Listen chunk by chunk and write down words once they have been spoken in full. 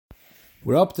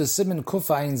We're up to Siman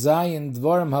Kufa Ein Zayin,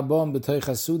 Dvorim Habom B'toich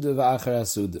HaSuda V'achar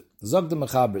HaSuda. Zog the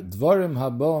Mechaber, Dvorim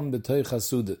Habom B'toich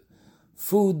HaSuda.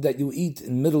 Food that you eat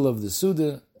in middle of the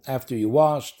Suda, after you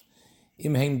washed.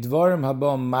 Im Heim Dvorim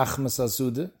Habom Machmas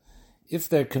HaSuda. If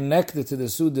they're connected to the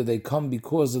Suda, they come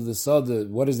because of the Suda.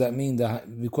 What does that mean?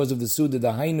 Because of the Suda,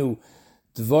 the Hainu,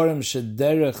 Dvorim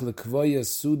Shederech L'kvoya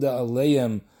Suda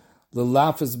Aleim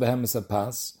L'lafes Behemes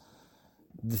HaPas.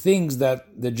 The things that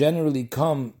they generally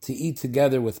come to eat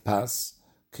together with pas,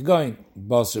 kegoin,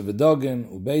 basar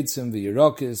v'dogim, ubeitzim,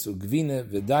 v'yirokis, ugvine,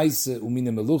 v'daise, umine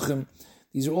meluchim.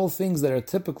 These are all things that are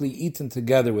typically eaten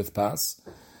together with pas.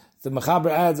 The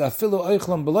Mechaber adds, afilu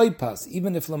oichlam b'loi pas,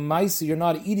 even if l'maisa you're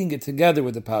not eating it together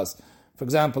with the pas. For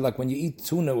example, like when you eat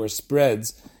tuna or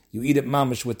spreads, you eat it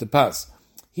mamish with the pas.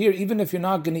 Here, even if you're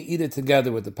not going to eat it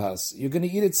together with the pas, you're going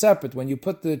to eat it separate. When you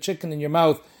put the chicken in your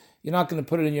mouth, you're not going to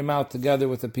put it in your mouth together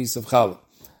with a piece of challah.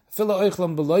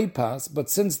 But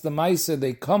since the maisa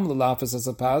they come l'lafes as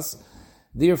a pas,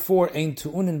 therefore ein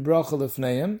tu'unin bracha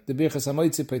lefneim the birchas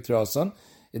hamoitzi peitrason.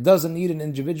 It doesn't need an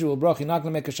individual bracha. You're not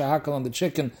going to make a shahakal on the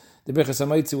chicken. The birchas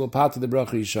hamoitzi will pat to the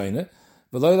bracha yishayne.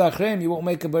 V'loy lachrem, you won't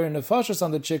make a bar nefashos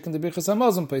on the chicken. The birchas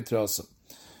hamazon peitrason.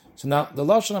 So now the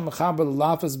lashon hamechaber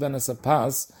l'lafes ben as a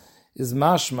pas is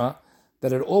mashma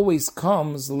that it always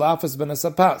comes l'lafes ben as a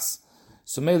pas.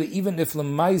 So maybe even if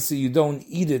l'maisa you don't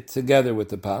eat it together with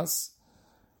the pas,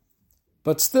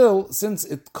 but still, since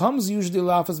it comes usually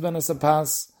lafas ben as a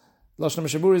pas, lashon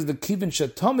mishabur is the kivin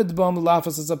shetomid bom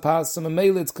lafas as a pas. So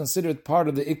maybe it's considered part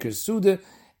of the ikr suda,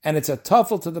 and it's a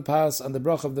tuffle to the pas, and the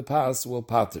brach of the pas will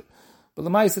pater. But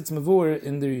l'maisa it's mavur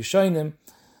in the Rishonim,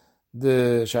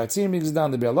 the Shatzir brings it down,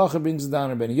 the Bialacha brings it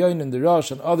down, or Ben Yoin and the Rosh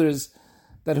and others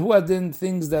that who had in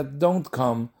things that don't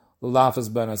come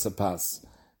lafas ben as a pas.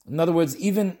 In other words,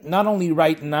 even not only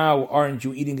right now aren't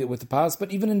you eating it with the pas, but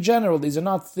even in general, these are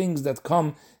not things that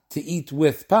come to eat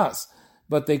with pas,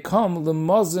 but they come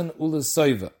l'mazon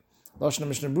u'lesoiva. Lashon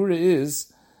Mishnah Brura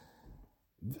is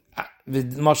the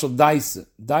mashal daise.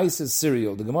 Daise is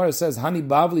cereal. The Gemara says hani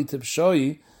bavli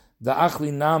tipshoi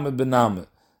da'achli name bename,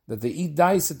 that they eat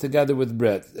daise together with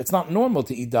bread. It's not normal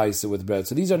to eat daise with bread.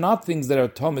 So these are not things that are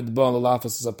tomid ba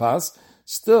l'lafas pas.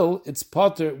 Still, it's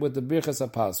potter with the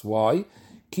birchas pas. Why?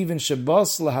 Kivin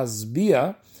shebas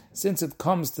lahazbia, since it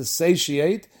comes to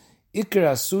satiate, ikar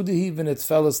asudihi v'nit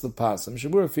felas lepas.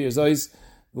 Mishabura fears ois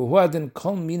v'huadin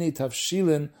kol mini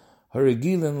tavshilin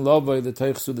harigilin lovay the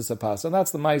teich sudas apas. And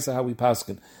that's the ma'isa how we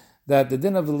paskin. That the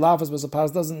din of the lafas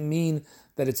basapas doesn't mean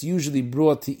that it's usually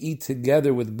brought to eat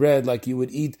together with bread like you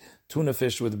would eat tuna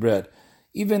fish with bread.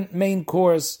 Even main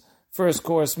course, first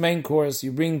course, main course,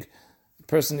 you bring a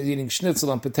person is eating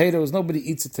schnitzel and potatoes, nobody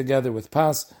eats it together with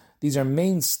pas. These are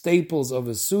main staples of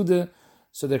a Suda,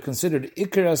 so they're considered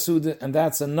Ikar Suda, and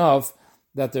that's enough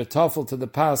that they're tuffle to the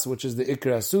pas, which is the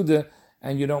Ikar Suda,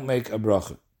 and you don't make a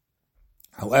bracha.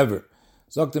 However,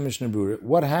 Zok the Mishnah Brura,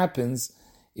 what happens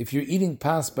if you're eating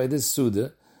pas by this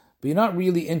Suda, but you're not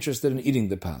really interested in eating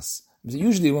the pas?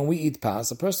 Usually when we eat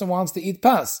pas, a person wants to eat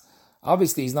pas.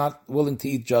 Obviously, he's not willing to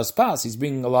eat just pas. He's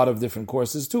bringing a lot of different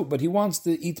courses too, but he wants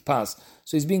to eat pas.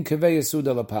 So he's being Kaveya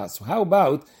Suda la pas. So how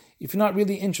about if you're not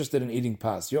really interested in eating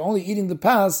pas? You're only eating the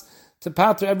pas to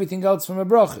pater everything else from a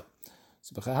bracha.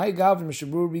 So B'chahai Gavin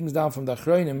Mishabur brings down from the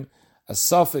Achronim a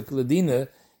suffix ledina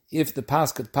if the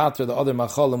pas could pater the other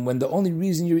macholim when the only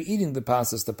reason you're eating the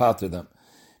pas is to pater them.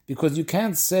 Because you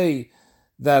can't say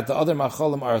that the other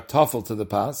macholim are a tuffle to the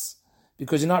pas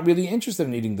because you're not really interested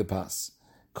in eating the pas.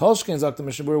 Kolshkin Zakta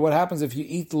Mishabur, what happens if you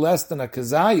eat less than a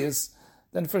kazayas,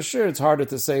 then for sure it's harder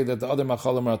to say that the other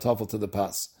macholim are a tuffle to the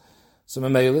pas. So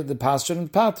Mamela, the pas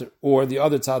shouldn't pater. Or the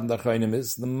other tzad in the Achronim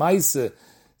is the Maisa,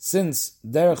 since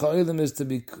derech ha'olim is to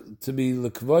be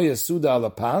l'kvoya suda ala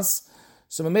pas.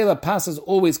 So Mamela pas is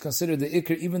always considered the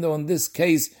ikr, even though in this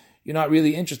case you're not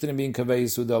really interested in being kvoya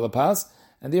suda ala pas,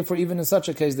 and therefore even in such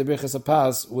a case the birchas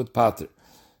pas would pater.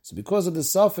 So because of the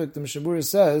suffix, the Mishabura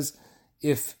says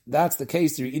if that's the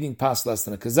case, you're eating pas less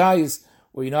than a kazayis,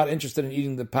 or you're not interested in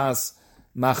eating the pas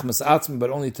machmas atzmi, but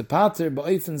only to pater,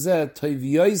 ba'ofen zeh toiv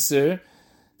yoiser,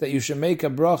 that you should make a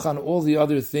bracha on all the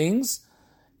other things,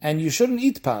 and you shouldn't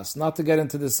eat pas, not to get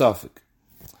into the suffix.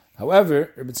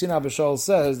 However, Rabbi Tzina Abishal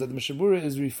says that the Mishabura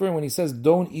is referring, when he says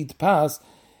don't eat pas,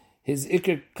 his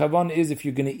ikr kavan is if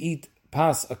you're going to eat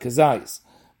pas a kazayis.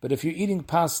 But if you're eating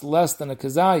pas less than a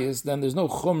kazayis, then there's no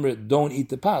chumrah, don't eat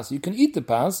the pas. You can eat the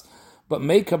pas, but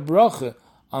make a bracha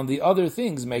on the other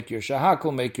things, make your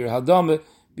shahakal, make your hadamah,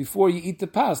 before you eat the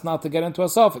pas, not to get into a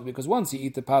suffix, because once you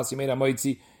eat the pas, you made a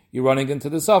moitzi, you're running into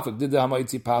the suffix. Did the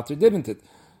hamoitzi pater, didn't it?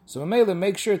 So Mamela,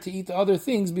 make sure to eat the other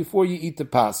things before you eat the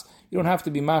pas. You don't have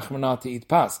to be machmer not to eat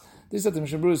pas. This that the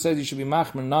Mishnah Berurah says you should be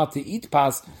machmer not to eat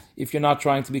pas if you're not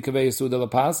trying to be kaveh suda la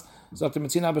pas. So Dr.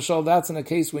 Metzina Bashal, that's in a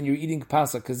case when you're eating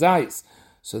pas kazayis.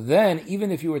 So then,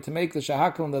 even if you were to make the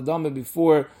shahakal and the dama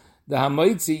before the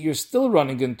hamaitzi, you're still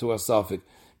running into a suffix.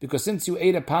 Because since you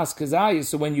ate a pas kazayis,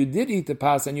 so when you did eat the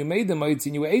pas and you made the maitzi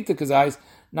and you ate the kazayis,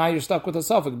 now you're stuck with a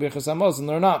suffix, birchas hamazon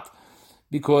or not.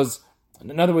 Because,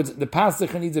 in other words, the pas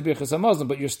needs a birchas hamazon,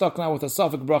 but you're stuck now with a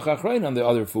suffix bracha achrein on the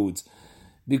other foods.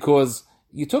 Because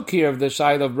you took care of the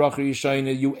shayla of bracha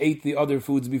yishayna, you ate the other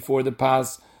foods before the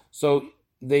pas, so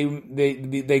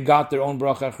they got their own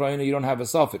bracha achrein, you don't have a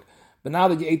suffix. But now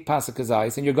that you ate pas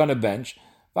kazayis and you're going to bench,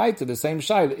 to the same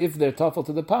shayla, if they're tuffle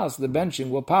to the pas, the benching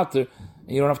will pater,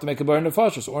 and you don't have to make a bar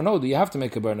nefashos. Or no, do you have to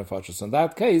make a bar nefashos? In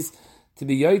that case, to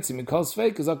be yotzim, because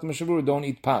fake is up to Mishnah Berurah, don't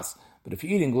eat pas. But if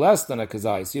you're eating less than a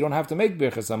kazai, so you don't have to make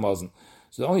birchas hamazon.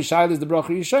 So the only shayla is the bracha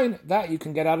yishayna. That you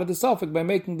can get out of the suffix by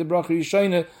making the bracha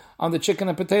yishayna on the chicken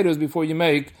and potatoes before you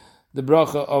make the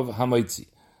bracha of hamaitzi.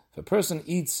 If a person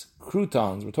eats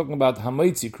croutons, we're talking about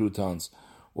hamaitzi croutons,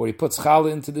 or he puts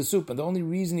challah into the soup, and the only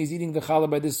reason he's eating the challah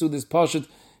by this soup is pashut,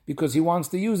 because he wants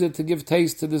to use it to give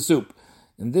taste to the soup.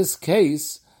 In this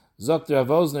case, Dr.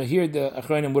 Avosner, here the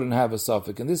achronim wouldn't have a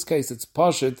suffix. In this case, it's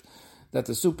pashut that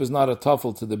the soup is not a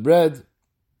tuffle to the bread,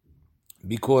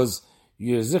 because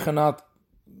you're zicha not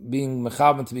being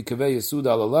mechavan to be kaveh yasuda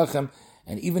al lechem,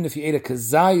 and even if you ate a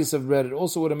kazayis of bread, it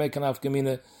also wouldn't make an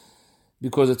afkamina,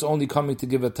 because it's only coming to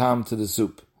give a tam to the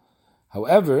soup.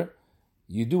 However,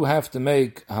 you do have to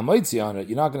make hamaitzi on it.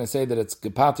 You're not going to say that it's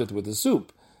gepatrit with the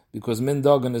soup, because min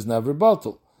dogan is never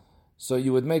bottle. So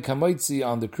you would make hamaitzi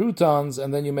on the croutons,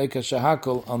 and then you make a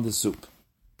shahakal on the soup.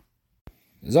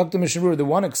 Zok the Mishnah Berurah, the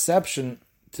one exception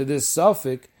to this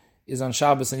suffix is on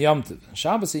Shabbos and Yom Tov. On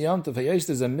Shabbos and Yom Tov,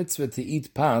 there's a mitzvah to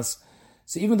eat pas.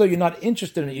 So even though you're not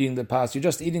interested in eating the pas, you're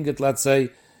just eating it, let's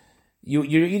say, you're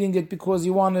eating it because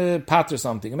you want to pater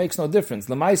something. It makes no difference.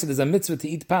 L'maisa, there's a mitzvah to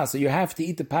eat pas, so you have to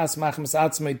eat the pas machmas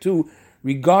atzmei too,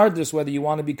 regardless whether you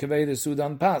want to be kaveh the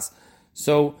sudan pas.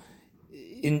 So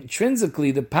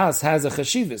intrinsically, the pas has a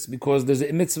chashivas because there's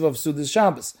a mitzvah of Sudas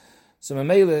Shabbos. So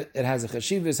Mamela, it has a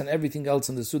chashivas, and everything else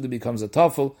in the Suda becomes a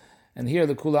tafel. And here,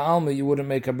 the Kula Alma, you wouldn't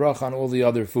make a bracha on all the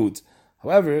other foods.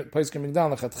 However, Paiskim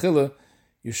Migdal Lechatchila,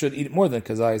 you should eat more than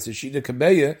kazayis. You should eat a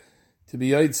kabeya to be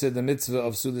yotzeh the mitzvah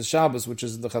of Sudas Shabbos, which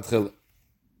is the Lechatchila.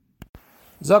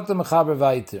 Zok the Mechaber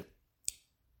Vayter.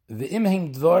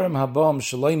 V'imheim dvarim habam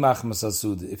shaloi machmas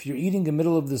ha-Suda. If you're eating in the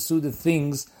middle of the Suda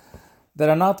things that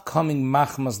are not coming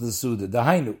machmas the Suda,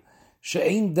 dahainu,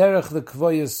 she'ein derech the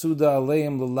kvoya Suda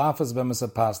aleim l'lafas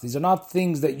b'mesapas. These are not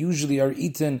things that usually are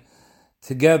eaten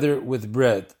together with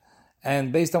bread.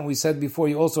 And based on what we said before,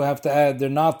 you also have to add, they're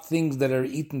not things that are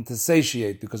eaten to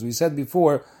satiate, because we said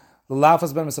before, the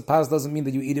lafas b'mesapas doesn't mean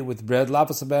that you eat it with bread.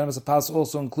 Lafas b'mesapas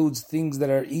also includes things that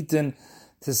are eaten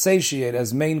to satiate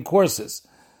as main courses.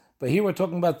 But here we're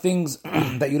talking about things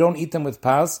that you don't eat them with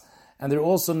pas, and they're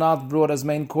also not brought as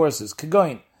main courses.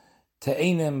 Kegoin,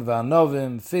 te'enim,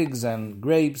 v'anovim, figs and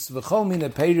grapes, v'chol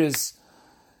mine peiris,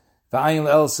 v'ayin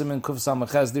l'elsim and kuf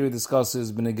samachas, there he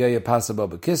discusses b'negeya pasaba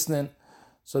b'kisnin.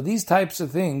 So these types of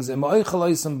things, if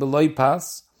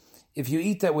you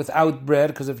eat that without bread,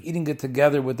 because if eating it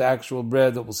together with the actual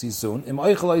bread that we'll see soon,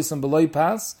 although it's in the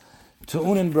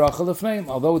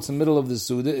middle of the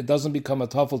Suda, it doesn't become a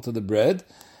tafel to the bread,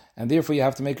 and therefore you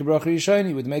have to make a bracha yishayni.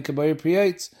 You would make a bayir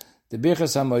priyates. The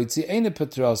birchas hamoitzi ain't a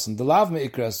petrasen, the lav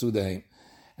meikra sudaheim.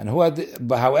 And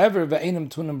however, ve'enim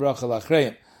tunim bracha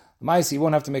lachreim. Maisi, you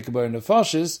won't have to make a bayir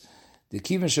nefashis. The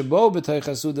kivin shabo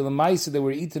b'toicha suda, the maisi that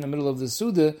were eaten in the middle of the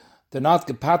Suda, they're not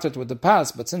gepatert with the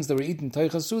pas, but since they were eaten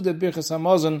toicha Suda, birchas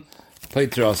hamazon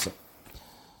petrasen.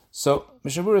 So,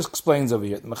 Mishnah Berurah explains over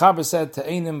here. The Mechaber said,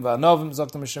 Te'enim v'anovim,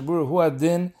 Zok the Mishnah Berurah, hu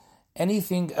adin,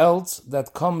 anything else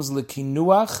that comes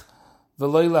lekinuach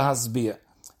v'loy lahasbiyah.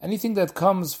 Anything that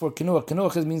comes for kinuach.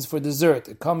 Kinuach means for dessert.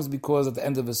 It comes because at the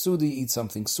end of a Suda you eat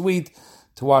something sweet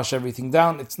to wash everything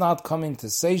down. It's not coming to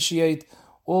satiate.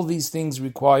 All these things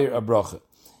require a bracha.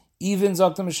 Even,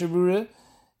 Zok the Mishnah Berurah,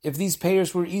 if these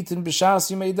payers were eaten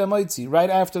b'shas you made the maitzi, right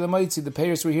after the maitzi, the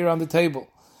payers were here on the table,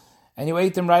 and you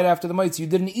ate them right after the maitzi, you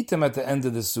didn't eat them at the end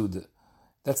of the Suda.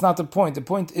 That's not the point. The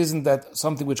point isn't that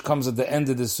something which comes at the end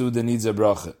of the Suda needs a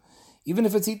bracha. Even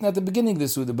if it's eaten at the beginning of the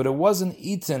Suda, but it wasn't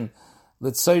eaten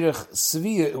l'tzayrech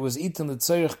sviyah, it was eaten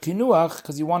l'tzayrech kinuach,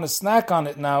 because you want to snack on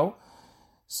it now,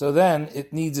 so then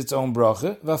it needs its own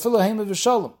bracha. V'afilu heima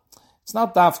v'shalom. It's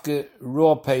not dafke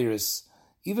raw peiris.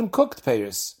 Even cooked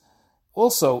peiris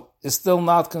also is still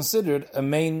not considered a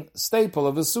main staple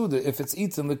of a Suda if it's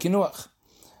eaten l'kinuach.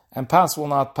 And pas will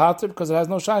not pater because it has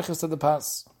no shaykhis to the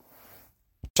pas.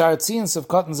 Sharatzian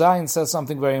Sefkat and Zayin says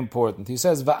something very important. He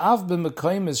says, "Va'av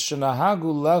b'mekayim is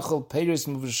shenahagu lechol peiris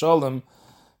muvshalom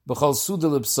b'chol suda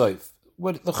l'b'soif."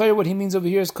 What he means over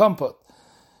here is kompot.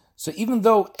 So even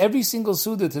though every single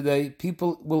suda today,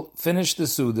 people will finish the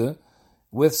suda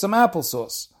with some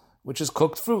applesauce, which is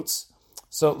cooked fruits.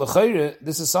 So l'chayre,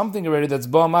 this is something already that's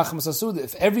ba machmas suda.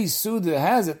 If every suda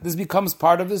has it, this becomes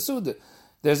part of the suda.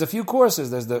 There's a few courses.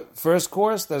 There's the first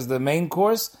course, there's the main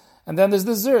course, and then there's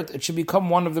dessert. It should become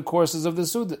one of the courses of the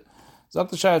suda.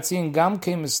 Dr. Sharatzian gam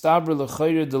came mistabra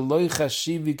l'chayre de loy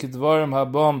chashivi kidvarim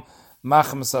habam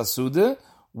machmas suda.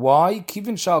 Why?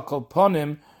 Kivin shal kol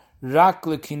ponim rak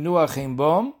lekinuach ein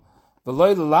bom. The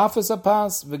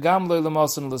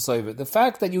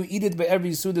fact that you eat it by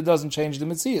every suda doesn't change the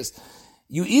mitzias.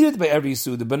 You eat it by every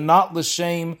suda, but not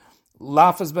l'shem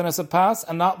lafas ben asapas,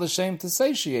 and not l'shem to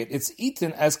satiate. It's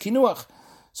eaten as kinuach.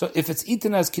 So if it's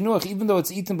eaten as kinuach, even though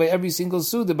it's eaten by every single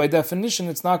suda, by definition,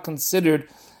 it's not considered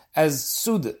as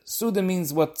suda. Suda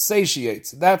means what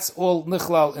satiates. That's all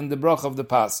nichlal in the brach of the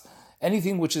pas.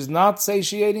 Anything which is not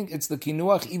satiating, it's the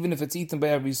kinuach, even if it's eaten by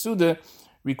every suda,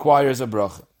 requires a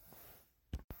bracha.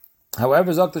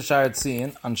 However, Dr.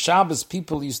 Sharatzian, on Shabbos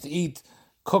people used to eat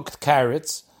cooked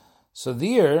carrots. So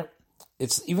there,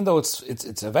 it's even though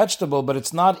it's a vegetable, but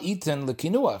it's not eaten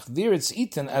lekinuach. There, it's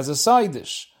eaten as a side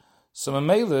dish. So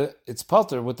mamela, it's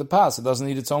potter with the pas. It doesn't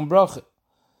need its own bracha.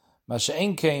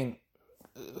 Masha'en kain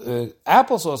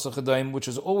applesauce chedayim, which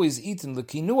is always eaten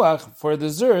lekinuach for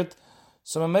dessert.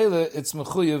 So mamela, it's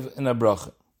mechuyev in a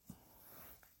bracha.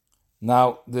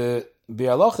 Now the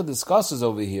Bialocha discusses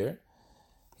over here.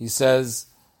 He says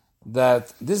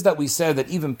that we said that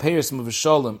even peiros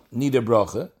muvshalom need a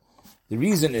bracha. The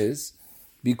reason is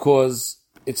because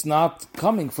it's not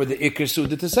coming for the ikar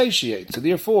suda to satiate. So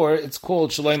therefore, it's called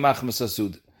shaloi machmas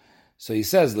suda. So he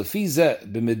says, Lefi zeh,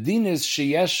 b'medinas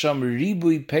sheyesh sham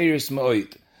ribui peiros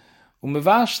ma'oid,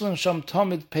 u'mevashlan sham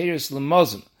tomid peiros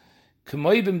l'mozon,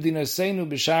 k'moi b'mdinaseinu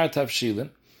b'shar tavshilin.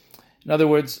 In other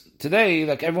words, today,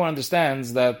 like everyone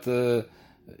understands that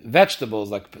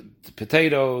vegetables like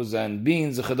potatoes and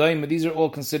beans, these are all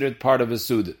considered part of a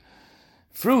suda.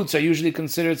 Fruits are usually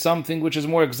considered something which is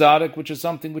more exotic, which is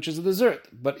something which is a dessert.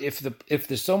 But if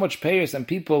there's so much peiros and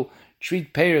people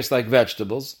treat peiros like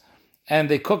vegetables, and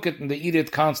they cook it and they eat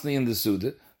it constantly in the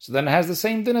suda, so then it has the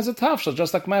same din as a tafshel,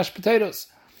 just like mashed potatoes.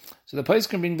 So the place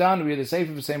can bring down, we had the Seif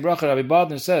of the same bracha, Rabbi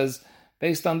Badner says,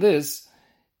 based on this,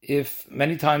 if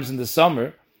many times in the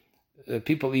summer,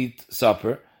 people eat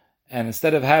supper, and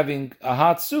instead of having a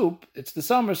hot soup, it's the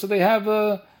summer, so they have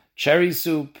a cherry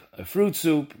soup, a fruit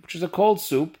soup, which is a cold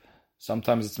soup.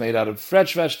 Sometimes it's made out of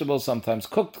fresh vegetables, sometimes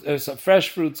cooked, fresh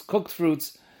fruits, cooked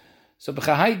fruits. So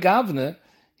b'chahai gavne,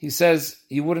 he says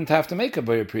you wouldn't have to make a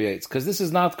boyer priyates, because this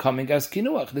is not coming as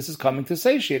kinuach. This is coming to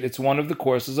satiate. It's one of the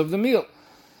courses of the meal.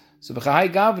 So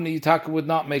b'chahai gavne, Yitaka would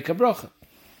not make a bracha.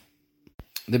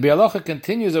 The Bialocha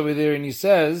continues over there, and he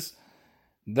says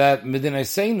that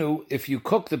midinaseinu, if you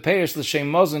cook the peiros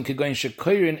l'shem mozon kigoyin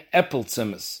shekoyin epel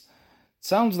tzimis. It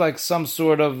sounds like some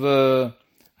sort of I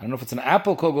don't know if it's an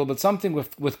apple kugel, but something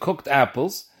with cooked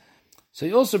apples. So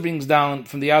he also brings down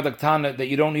from the Yadak Tana that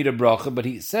you don't need a bracha, but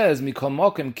he says mikol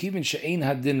mokem kivin she'ein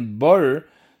hadin borer.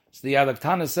 So the Yadak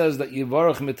Tana says that you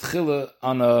varach mitchila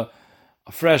on a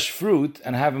fresh fruit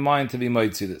and have in mind to be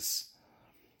moitzi this.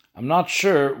 I'm not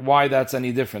sure why that's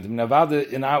any different. I mean,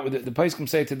 the Poskim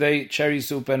say today cherry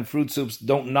soup and fruit soups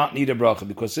don't not need a bracha,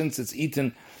 because since it's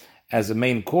eaten as a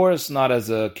main course, not as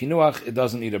a kinuach, it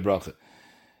doesn't need a bracha.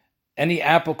 Any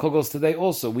apple kugels today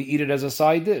also, we eat it as a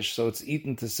side dish, so it's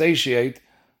eaten to satiate,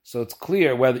 so it's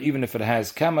clear whether, even if it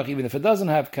has kamach, even if it doesn't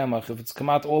have kamach, if it's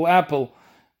kamat all apple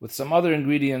with some other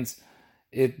ingredients,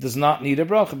 it does not need a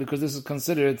bracha, because this is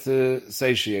considered to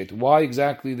satiate. Why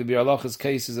exactly the Bialocha's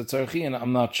case is a tzarchian,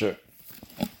 I'm not sure.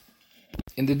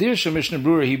 In the Dirsha Mishnah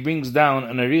Brura, he brings down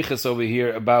an arichas over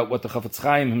here about what the Chafetz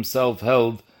Chaim himself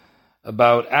held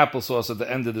about applesauce at the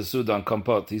end of the Suda on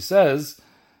kompot. He says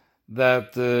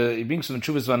that he brings from the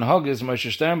Chuvas Van Hogges,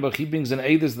 Moshe Sternbach, he brings an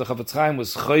edus, the Chafetz Chaim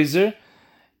was chayzer,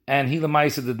 and he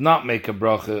Lamaisa did not make a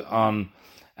bracha on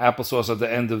applesauce at the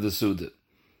end of the Suda.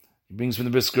 He brings from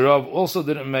the Briskerov, also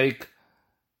didn't make,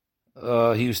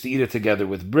 he used to eat it together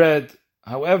with bread.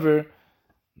 However,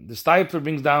 the Steipler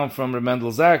brings down from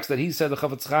Remendel Zaks that he said the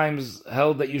Chafetz Chaim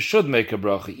held that you should make a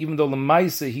bracha, even though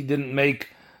Lamaisa he didn't make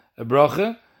a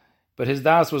bracha, but his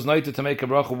das was noted to make a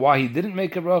bracha. Why he didn't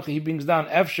make a bracha, he brings down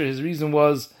Efsher. His reason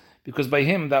was because by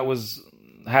him that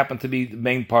happened to be the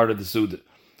main part of the Suda.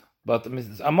 But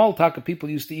Amal Taka, people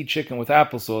used to eat chicken with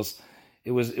applesauce.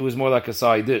 It was more like a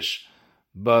side dish.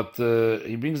 But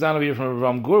he brings down over here from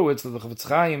Ram Gurwitz that the Chafetz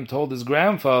Chaim told his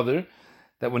grandfather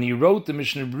that when he wrote the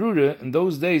Mishnah Berurah, in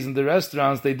those days in the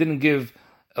restaurants, they didn't give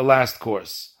a last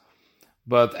course.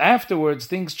 But afterwards,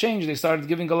 things changed. They started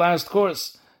giving a last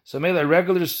course. So maybe a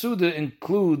regular Suda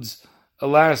includes a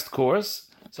last course.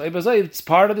 So it's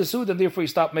part of the Suda, and therefore you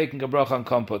stop making a bracha on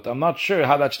kompot. I'm not sure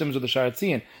how that stems with the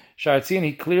Sharatzian. Sharatzian,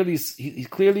 he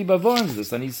clearly bavorns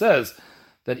this, and he says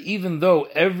that even though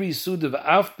every Suda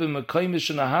v'af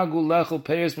b'mekaymish shenahagu lechel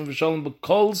peres m'v'shalom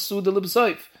b'kol Suda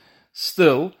l'b'soif,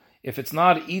 still, if it's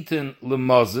not eaten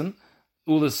l'mazon,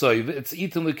 u'l'soiv, it's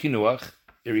eaten l'kinuach,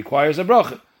 it requires a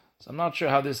bracha. So I'm not sure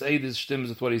how this Eidus stems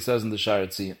with what he says in the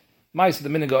Sharatzian. Ma'aseh, the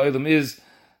minhag ha'olam is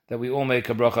that we all make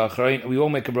a bracha achrein, we all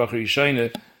make a bracha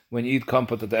rishayna when you eat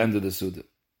kompot at the end of the Suda.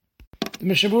 The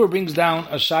Mishnah Berurah brings down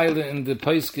a shaila in the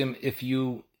Poskim if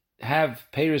you have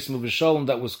peres muvasholem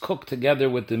that was cooked together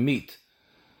with the meat.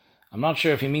 I'm not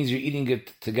sure if he means you're eating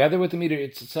it together with the meat, or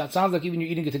it sounds like even you're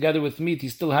eating it together with meat, he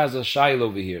still has a shaila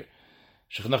over here.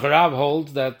 Shulchan Aruch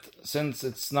holds that since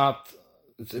it's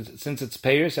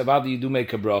peres, avada you do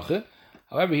make a bracha.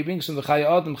 However, he brings from the Chayei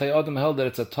Adam held that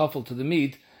it's a tuffle to the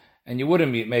meat, and you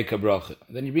wouldn't make a bracha.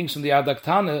 Then he brings from the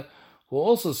Adaktana, who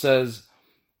also says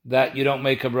that you don't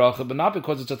make a bracha, but not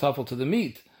because it's a tuffle to the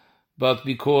meat, but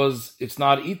because it's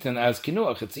not eaten as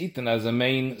kinuach, it's eaten as a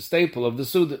main staple of the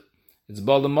Suda. It's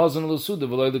bal l'mazon l'Suda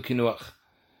v'lo l'kinuach.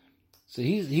 So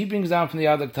he brings down from the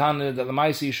Adaktana that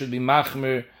l'maisi you should be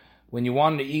machmer when you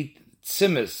want to eat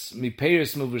tzimis, mi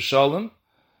peres muvasholem.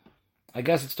 I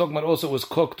guess it's talking about also it was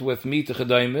cooked with meat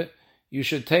chedayme. You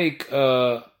should take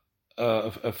a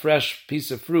fresh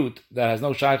piece of fruit that has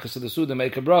no shaykhus to the Suda,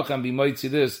 make a bracha and be moitzi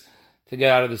this to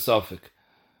get out of the suffix.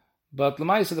 But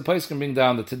l'maisa, the place can bring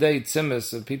down that today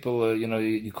tzimis, people,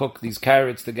 you cook these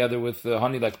carrots together with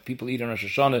honey like people eat on Rosh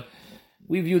Hashanah.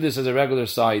 We view this as a regular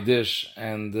side dish,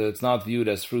 and it's not viewed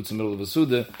as fruits in the middle of a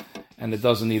Suda, and it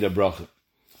doesn't need a bracha.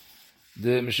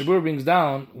 The Mishnah Berurah brings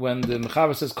down, when the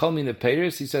Mechaber says, Kol mina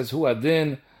peres, he says, Hu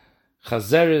adin,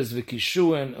 chazeres,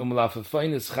 v'kishuin,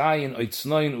 umlafafainis, chayin,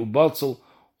 oitznoin, ubatzel.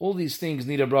 All these things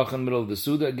need a bracha in the middle of the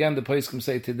Suda. Again, the Poskim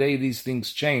say today these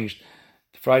things changed.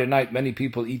 Friday night, many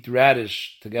people eat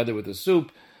radish together with the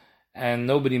soup, and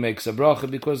nobody makes a bracha,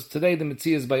 because today the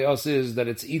metzias by us is that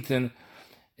it's eaten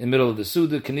in the middle of the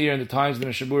Suda. Kanir in the times the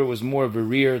Mishnah Berurah was more of a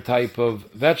rare type of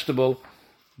vegetable,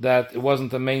 that it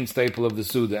wasn't the main staple of the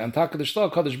Suda. And Taka the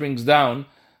Shloh Kodesh brings down,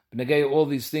 B'negei all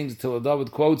these things, until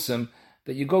David quotes him,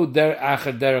 that you go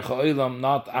acher derech ha'olam,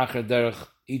 not acher derech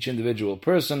each individual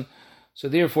person. So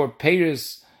therefore,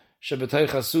 peres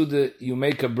shebetoich Suda, you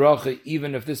make a bracha,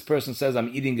 even if this person says, I'm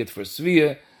eating it for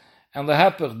sviyah. And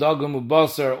lehepech, dagum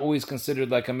ubasar, are always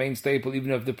considered like a main staple,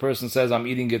 even if the person says, I'm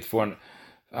eating it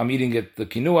the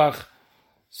kinuach.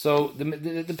 So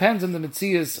it depends on the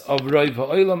metzias of Roiv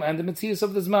Ha'olam and the metzias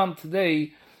of the Zman.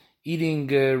 Today, eating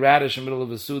radish in the middle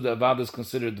of a Suda, Avad is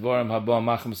considered Dvarim Haba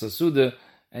Machem Sasuda,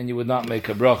 and you would not make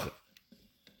a bracha.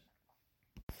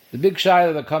 The big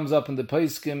shayla that comes up in the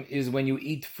Poskim is when you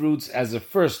eat fruits as a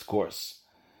first course.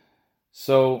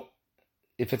 So,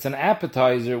 if it's an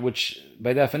appetizer, which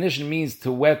by definition means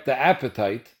to whet the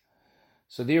appetite,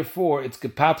 so therefore it's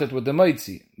gepatet with the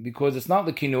moitzi, because it's not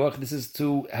the kinuach, this is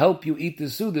to help you eat the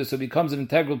Suda, so it becomes an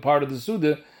integral part of the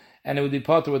Suda, and it would be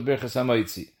pater with birchas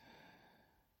hamoitzi.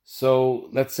 So,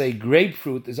 let's say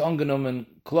grapefruit is ungenommen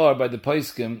klar by the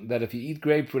Poskim, that if you eat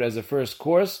grapefruit as a first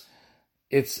course,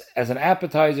 it's as an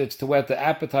appetizer, it's to whet the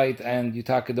appetite, and you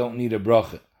don't need a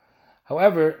bracha.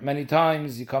 However, many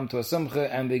times you come to a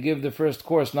simcha, and they give the first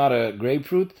course not a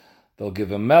grapefruit, they'll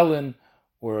give a melon,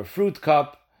 or a fruit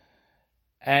cup,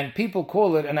 and people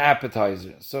call it an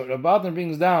appetizer. So Rabbanan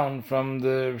brings down from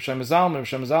the Shem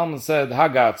Zalman said,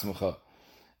 Hagatzmucha.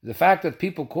 The fact that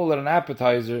people call it an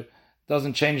appetizer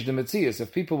doesn't change the metzias.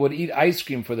 If people would eat ice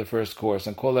cream for the first course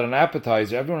and call it an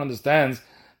appetizer, everyone understands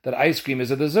that ice cream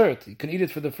is a dessert. You can eat it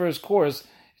for the first course.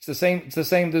 It's the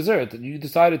same dessert. You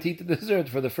decided to eat the dessert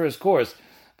for the first course,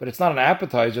 but it's not an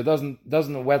appetizer. It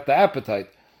doesn't whet the appetite.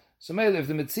 So maybe if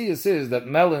the metzias is that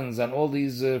melons and all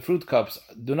these fruit cups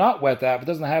do not whet the appetite,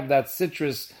 it doesn't have that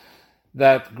citrus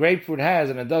that grapefruit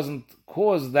has, and it doesn't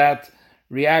cause that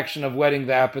reaction of whetting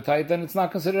the appetite, then it's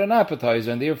not considered an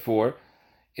appetizer, and therefore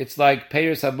it's like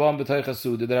peres habam b'toich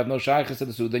Suda that have no shaykhus to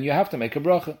the Suda, then you have to make a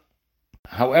bracha.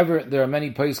 However, there are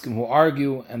many poskim who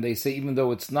argue, and they say even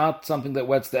though it's not something that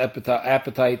whets the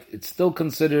appetite, it's still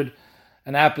considered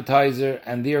an appetizer,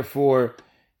 and therefore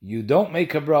you don't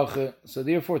make a bracha. So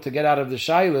therefore, to get out of the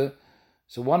shaila,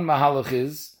 so one mahalach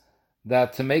is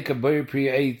that to make a boyer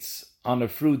priya eitz on a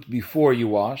fruit before you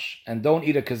wash, and don't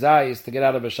eat a kazayis to get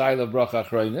out of a shaila of bracha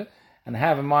achrayna, and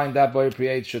have in mind that boyer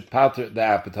priya eitz should pater the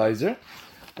appetizer.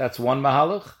 That's one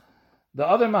mahalach. The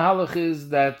other mahalach is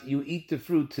that you eat the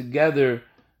fruit together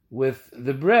with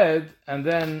the bread, and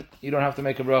then you don't have to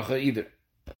make a bracha either.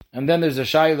 And then there's a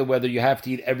shayla whether you have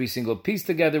to eat every single piece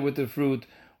together with the fruit,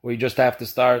 or you just have to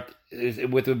start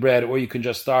with the bread, or you can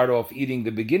just start off eating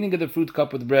the beginning of the fruit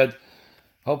cup with bread.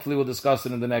 Hopefully we'll discuss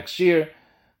it in the next year.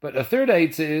 But a third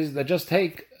eitzah is that just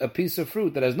take a piece of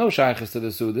fruit that has no shaykhs to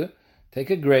the Suda, take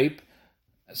a grape,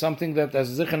 something that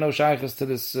has zicha no shaykhs to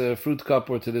this fruit cup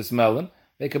or to this melon,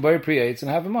 make a bar pri eitz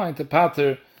and have in mind to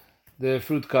pater the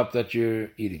fruit cup that you're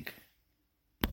eating.